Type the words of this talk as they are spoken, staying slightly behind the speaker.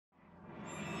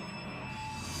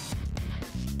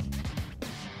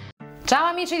Ciao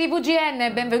amici di VGN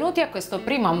e benvenuti a questo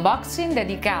primo unboxing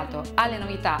dedicato alle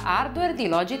novità hardware di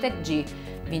Logitech G,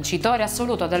 vincitore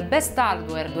assoluto del Best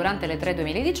Hardware durante le 3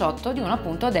 2018 di uno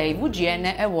appunto dei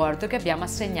VGN Award che abbiamo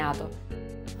assegnato.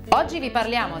 Oggi vi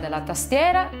parliamo della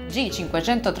tastiera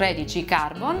G513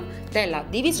 Carbon della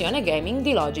divisione gaming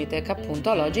di Logitech,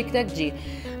 appunto Logitech G.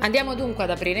 Andiamo dunque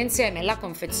ad aprire insieme la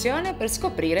confezione per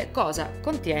scoprire cosa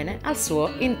contiene al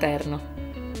suo interno.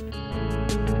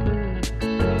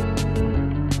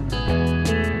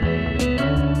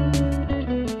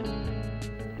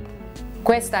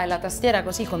 Questa è la tastiera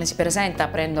così come si presenta,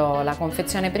 prendo la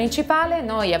confezione principale.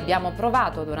 Noi abbiamo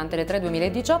provato durante le 3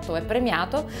 2018 e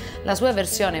premiato la sua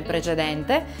versione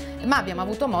precedente, ma abbiamo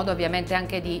avuto modo ovviamente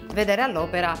anche di vedere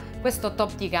all'opera questo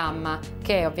top di gamma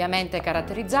che è ovviamente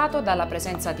caratterizzato dalla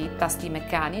presenza di tasti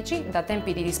meccanici, da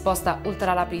tempi di risposta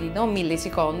ultra rapidi da un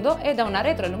millisecondo e da una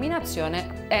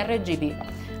retroilluminazione RGB.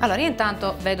 Allora io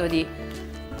intanto vedo di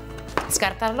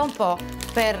scartarla un po'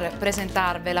 per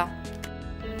presentarvela.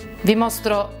 Vi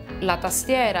mostro la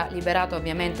tastiera liberata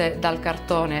ovviamente dal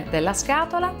cartone della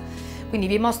scatola, quindi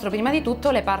vi mostro prima di tutto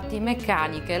le parti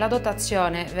meccaniche, la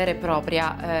dotazione vera e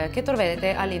propria che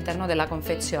troverete all'interno della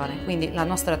confezione, quindi la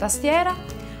nostra tastiera,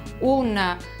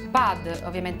 un pad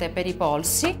ovviamente per i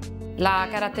polsi. La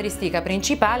caratteristica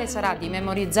principale sarà di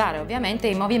memorizzare ovviamente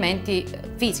i movimenti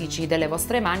fisici delle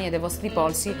vostre mani e dei vostri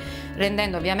polsi,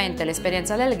 rendendo ovviamente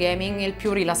l'esperienza del gaming il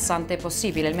più rilassante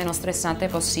possibile, il meno stressante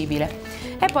possibile.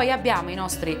 E poi abbiamo i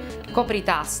nostri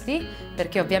copritasti,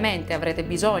 perché ovviamente avrete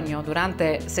bisogno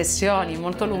durante sessioni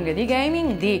molto lunghe di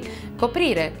gaming di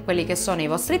coprire quelli che sono i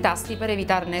vostri tasti per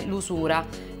evitarne l'usura.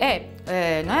 E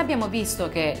noi abbiamo visto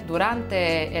che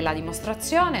durante la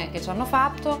dimostrazione che ci hanno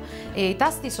fatto i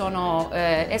tasti sono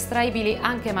estraibili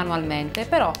anche manualmente,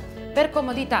 però per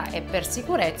comodità e per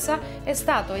sicurezza è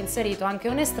stato inserito anche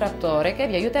un estrattore che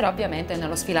vi aiuterà ovviamente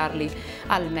nello sfilarli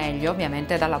al meglio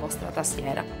ovviamente dalla vostra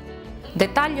tastiera.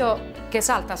 Dettaglio che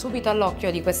salta subito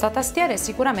all'occhio di questa tastiera è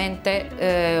sicuramente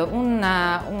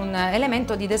un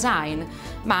elemento di design,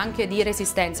 ma anche di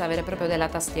resistenza vera e propria della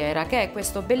tastiera, che è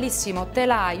questo bellissimo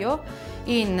telaio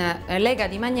in lega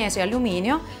di magnesio e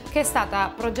alluminio che è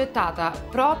stata progettata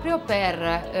proprio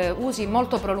per usi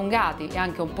molto prolungati e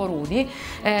anche un po' rudi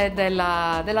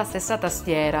della stessa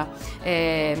tastiera.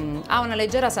 Ha una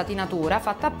leggera satinatura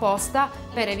fatta apposta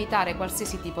per evitare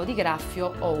qualsiasi tipo di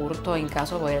graffio o urto in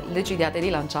caso voi decidiate di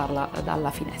lanciarla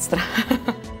dalla finestra.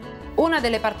 Una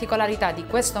delle particolarità di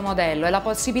questo modello è la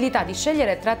possibilità di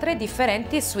scegliere tra 3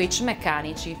 differenti switch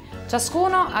meccanici,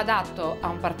 ciascuno adatto a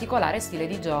un particolare stile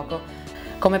di gioco.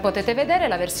 Come potete vedere,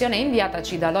 la versione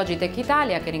inviataci da Logitech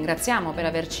Italia, che ringraziamo per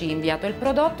averci inviato il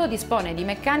prodotto, dispone di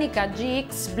meccanica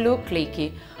GX Blue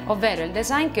Clicky, ovvero il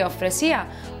design che offre sia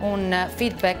un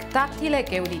feedback tattile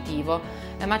che uditivo,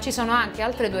 ma ci sono anche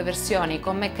altre 2 versioni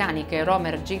con meccaniche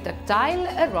Romer G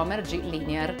Tactile e Romer G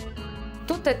Linear.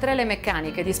 Tutte e 3 le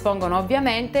meccaniche dispongono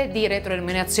ovviamente di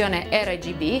retroilluminazione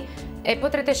RGB e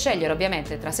potrete scegliere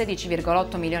ovviamente tra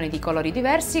 16,8 milioni di colori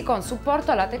diversi con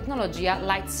supporto alla tecnologia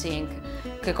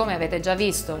Lightsync, che come avete già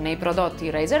visto nei prodotti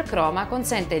Razer Chroma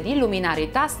consente di illuminare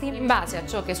i tasti in base a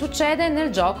ciò che succede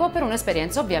nel gioco per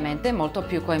un'esperienza ovviamente molto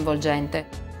più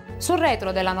coinvolgente. Sul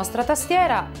retro della nostra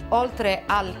tastiera, oltre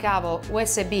al cavo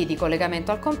USB di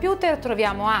collegamento al computer,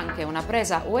 troviamo anche una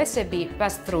presa USB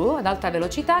pass-through ad alta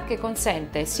velocità che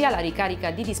consente sia la ricarica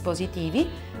di dispositivi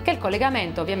che il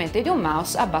collegamento ovviamente di un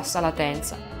mouse a bassa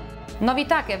latenza.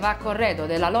 Novità che va a corredo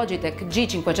della Logitech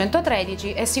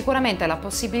G513 è sicuramente la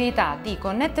possibilità di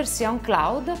connettersi a un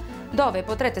cloud dove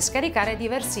potrete scaricare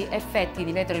diversi effetti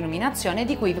di retroilluminazione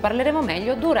di cui vi parleremo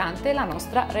meglio durante la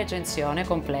nostra recensione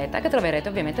completa che troverete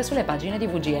ovviamente sulle pagine di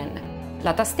VGN.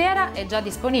 La tastiera è già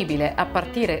disponibile a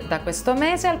partire da questo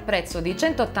mese al prezzo di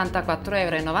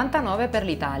 184,99 € per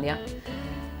l'Italia.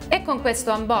 E con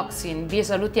questo unboxing vi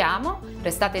salutiamo,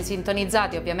 restate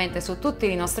sintonizzati ovviamente su tutti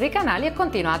i nostri canali e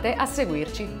continuate a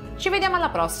seguirci. Ci vediamo alla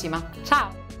prossima,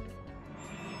 ciao!